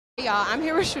Y'all, I'm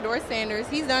here with Shador Sanders.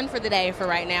 He's done for the day for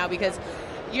right now because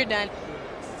you're done.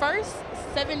 First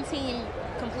 17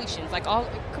 completions, like all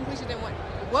completions in one.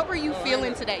 What were you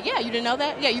feeling today? Yeah, you didn't know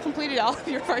that? Yeah, you completed all of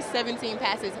your first 17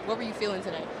 passes. What were you feeling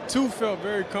today? Two felt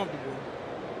very comfortable.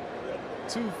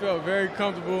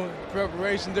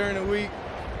 Preparation during the week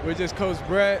with just Coach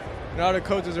Brett and all the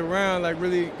coaches around, like,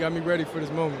 really got me ready for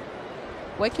this moment.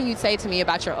 What can you say to me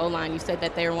about your O-line? You said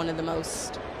that they are one of the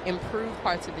most improved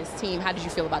parts of this team. How did you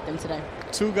feel about them today?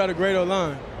 Two got a great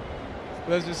O-line.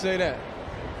 Let's just say that.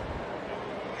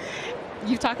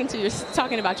 You're talking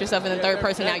about yourself in the third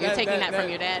person now. You're taking that from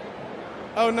your dad.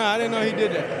 Oh, no, I didn't know he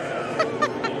did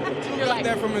that. He got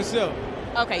that from himself.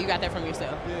 Okay, you got that from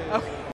yourself. Yeah. Okay.